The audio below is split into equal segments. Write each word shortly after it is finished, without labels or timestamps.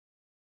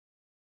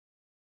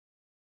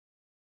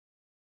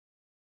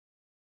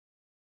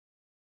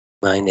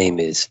My name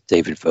is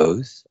David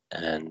Vose,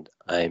 and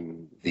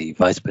I'm the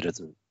Vice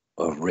President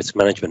of Risk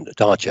Management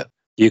at Archer.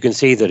 You can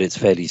see that it's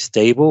fairly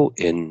stable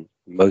in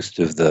most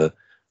of the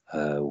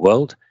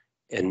world.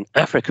 In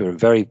Africa, in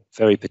very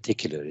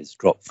particular, it's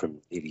dropped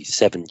from nearly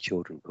 7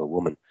 children per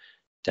woman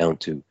down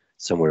to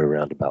somewhere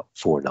around about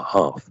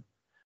 4.5,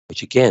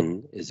 which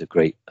again is a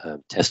great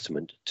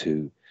testament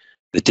to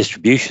the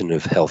distribution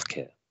of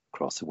healthcare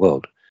across the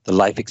world. The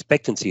life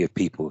expectancy of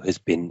people has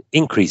been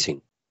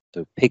increasing.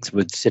 So pigs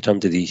would sit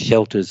under these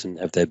shelters and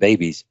have their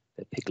babies,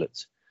 their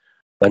piglets.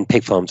 And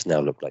pig farms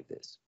now look like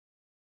this.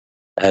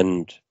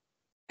 And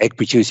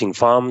egg-producing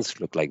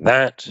farms look like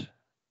that,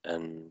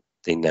 and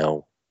they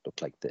now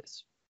look like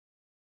this.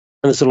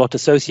 And there's a lot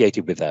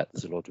associated with that.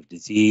 There's a lot of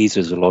disease,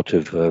 there's a lot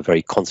of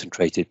very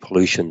concentrated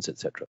pollutions,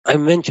 etc. I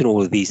mention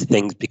all of these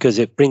things because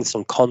it brings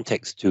some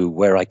context to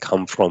where I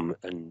come from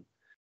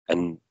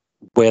and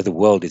where the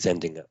world is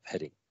ending up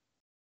heading.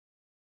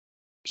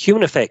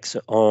 Human effects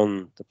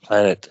on the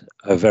planet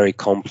are very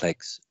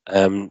complex,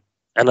 and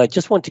I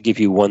just want to give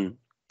you one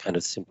kind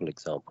of simple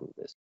example of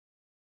this.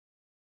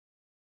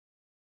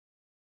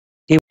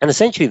 And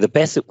essentially, the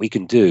best that we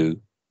can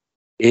do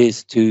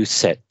is to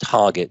set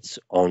targets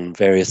on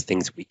various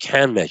things we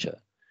can measure,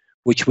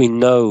 which we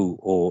know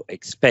or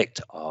expect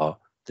are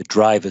the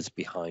drivers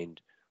behind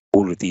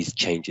all of these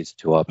changes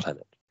to our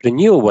planet. But a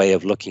newer way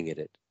of looking at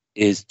it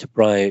is to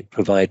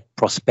provide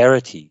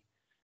prosperity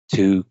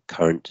to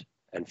current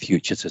and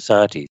future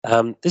societies.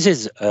 This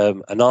is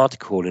an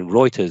article in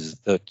Reuters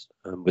that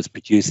was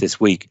produced this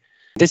week.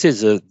 This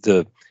is a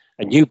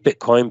new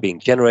Bitcoin being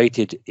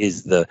generated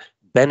is the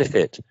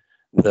benefit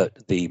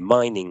that the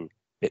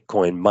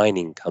Bitcoin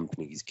mining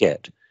companies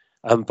get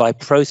by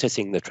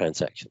processing the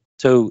transaction.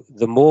 So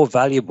the more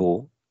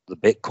valuable the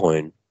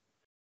Bitcoin,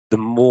 the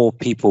more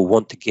people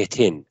want to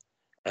get in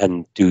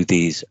and do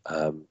these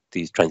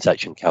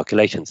transaction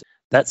calculations.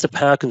 That's the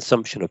power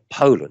consumption of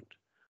Poland,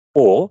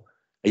 or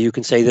you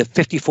can say that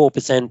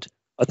 54%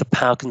 of the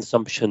power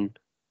consumption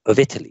of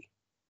Italy,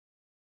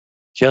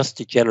 just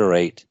to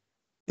generate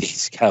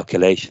these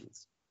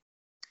calculations.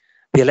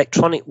 The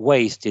electronic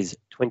waste is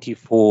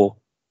 24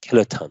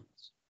 kilotons.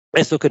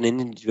 Let's look at an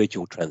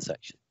individual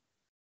transaction.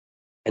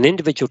 An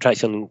individual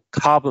transaction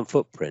carbon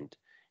footprint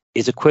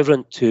is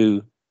equivalent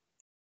to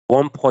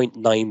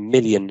 1.9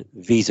 million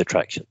Visa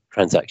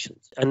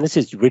transactions. And this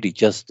is really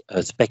just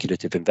a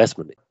speculative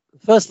investment. The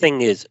first thing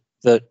is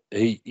that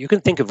you can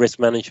think of risk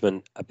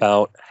management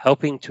about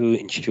helping to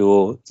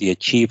ensure the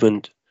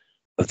achievement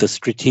of the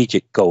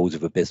strategic goals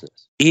of a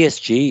business.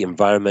 ESG,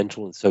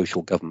 environmental and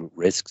social government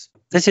risks.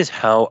 This is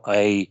how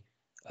I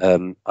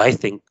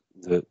think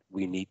that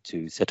we need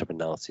to set up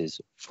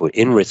analysis for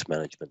in risk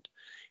management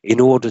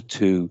in order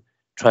to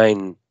try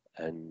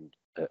and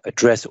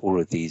address all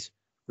of these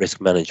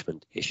risk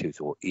management issues,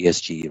 or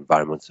ESG,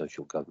 environment,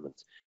 social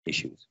government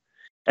issues.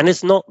 And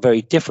it's not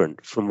very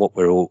different from what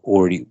we're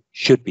already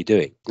should be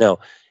doing. Now,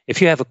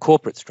 if you have a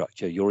corporate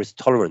structure, your risk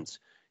tolerance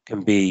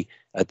can be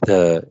at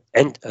the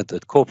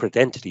corporate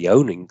entity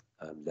owning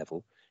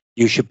level.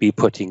 You should be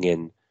putting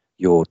in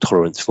your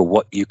tolerance for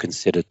what you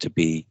consider to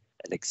be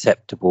an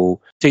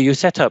acceptable. So you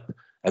set up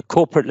at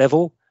corporate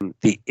level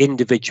the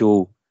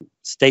individual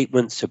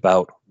statements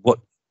about what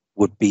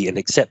would be an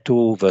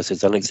acceptable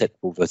versus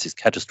unacceptable versus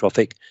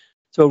catastrophic.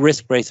 So a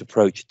risk-based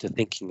approach to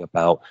thinking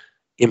about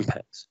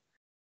impacts.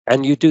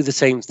 And you do the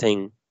same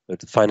thing at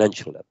the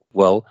financial level.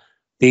 Well,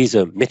 these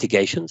are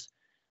mitigations.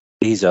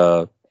 These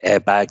are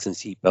airbags and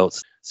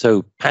seatbelts.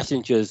 So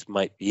passengers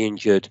might be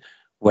injured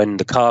when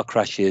the car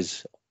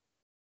crashes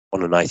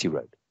on an icy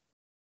road.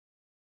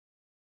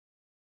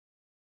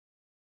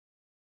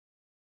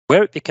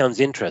 Where it becomes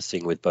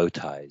interesting with bow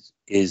ties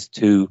is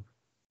to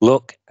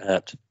look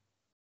at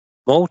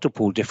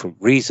multiple different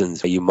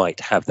reasons where you might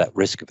have that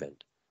risk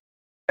event,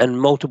 and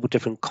multiple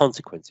different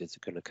consequences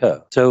that can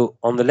occur. So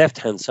on the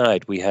left-hand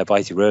side, we have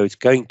icy roads,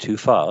 going too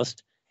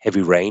fast,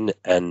 heavy rain,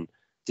 and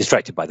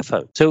distracted by the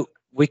phone. So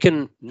we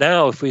can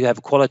now, if we have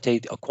a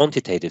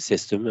quantitative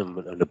system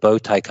and a bow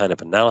tie kind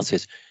of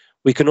analysis,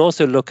 we can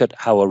also look at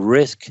how a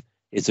risk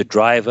is a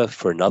driver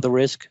for another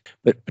risk.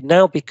 But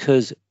now,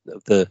 because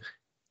of the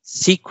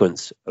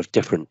sequence of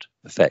different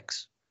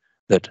effects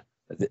that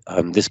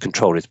this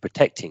control is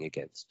protecting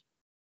against,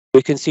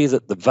 we can see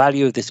that the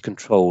value of this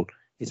control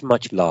is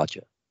much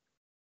larger.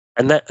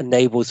 And that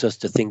enables us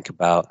to think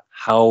about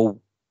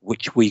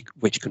which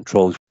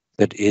controls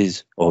that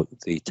is, or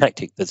the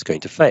tactic that's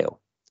going to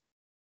fail.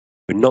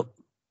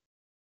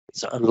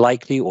 It's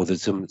unlikely, or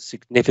there's some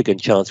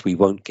significant chance we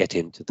won't get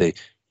into the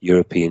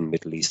European,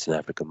 Middle East, and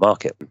African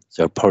market.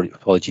 So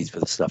apologies for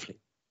the snuffling.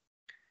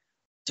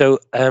 So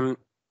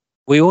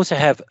we also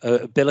have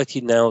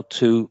ability now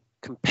to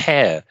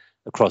compare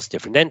across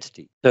different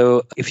entities.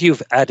 So if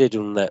you've added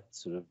on that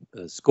sort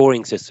of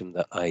scoring system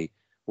that I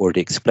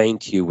already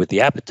explained to you with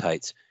the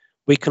appetites,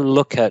 we can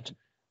look at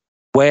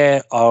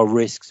where our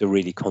risks are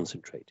really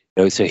concentrated.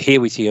 So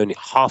here we see only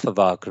half of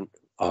our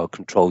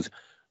controls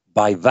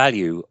by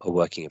value are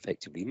working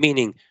effectively,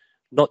 meaning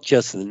not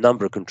just the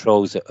number of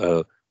controls that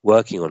are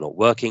working or not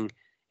working,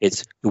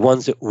 It's the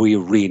ones that we're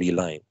really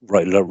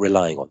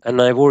relying on.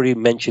 And I've already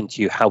mentioned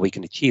to you how we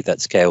can achieve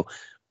that scale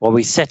while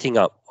we're setting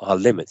up our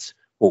limits,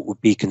 what would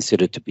be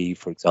considered to be,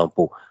 for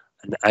example,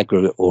 an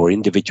aggregate or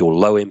individual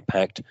low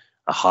impact,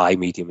 a high,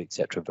 medium,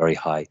 etc., very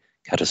high,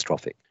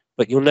 catastrophic.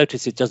 But you'll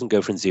notice it doesn't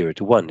go from 0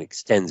 to 1, it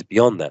extends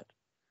beyond that,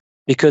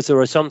 because there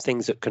are some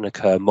things that can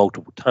occur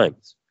multiple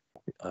times.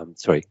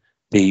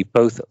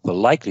 Both the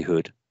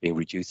likelihood being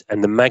reduced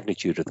and the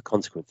magnitude of the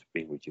consequence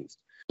being reduced.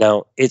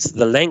 Now, it's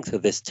the length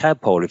of this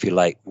tadpole, if you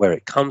like, where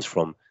it comes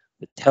from,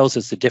 that tells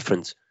us the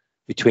difference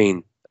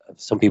between,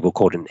 some people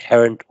call it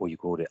inherent, or you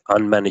call it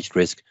unmanaged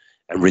risk,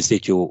 and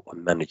residual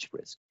unmanaged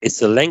risk. It's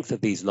the length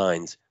of these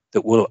lines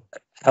that will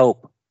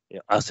help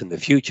us in the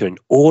future in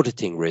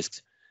auditing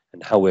risks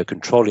and how we're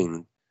controlling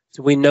them.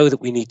 So we know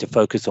that we need to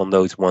focus on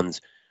those ones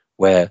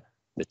where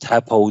the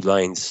tadpole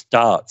line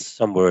starts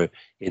somewhere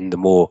in the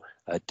more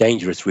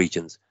dangerous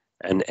regions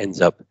and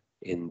ends up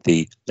in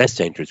the less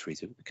dangerous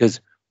region,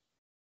 because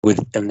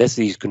unless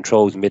these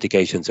controls and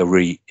mitigations are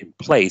really in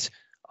place,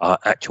 our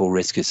actual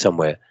risk is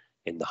somewhere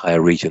in the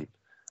higher region,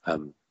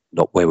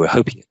 not where we're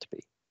hoping it to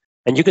be.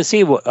 And you can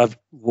see what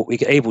we're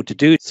able to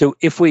do. So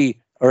if we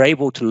are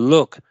able to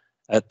look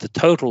at the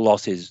total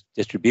losses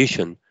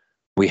distribution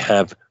we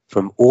have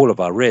from all of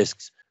our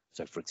risks,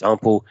 so for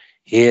example,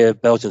 here,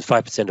 Belgium's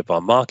 5% of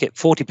our market,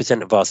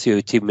 40% of our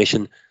CO2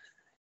 emission,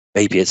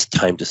 maybe it's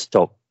time to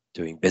stop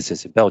doing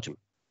business in Belgium.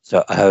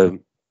 So a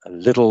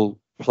little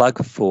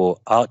plug for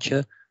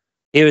Archer.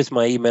 Here is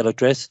my email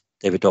address,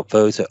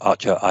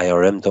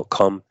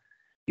 david.vose@archerirm.com.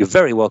 You're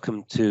very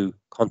welcome to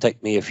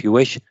contact me if you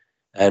wish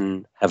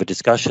and have a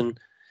discussion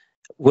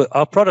with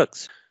our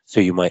products. So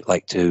you might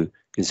like to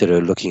consider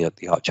looking at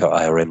the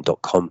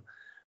archerirm.com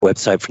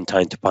website from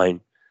time to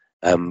time,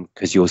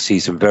 because you'll see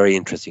some very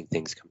interesting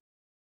things coming.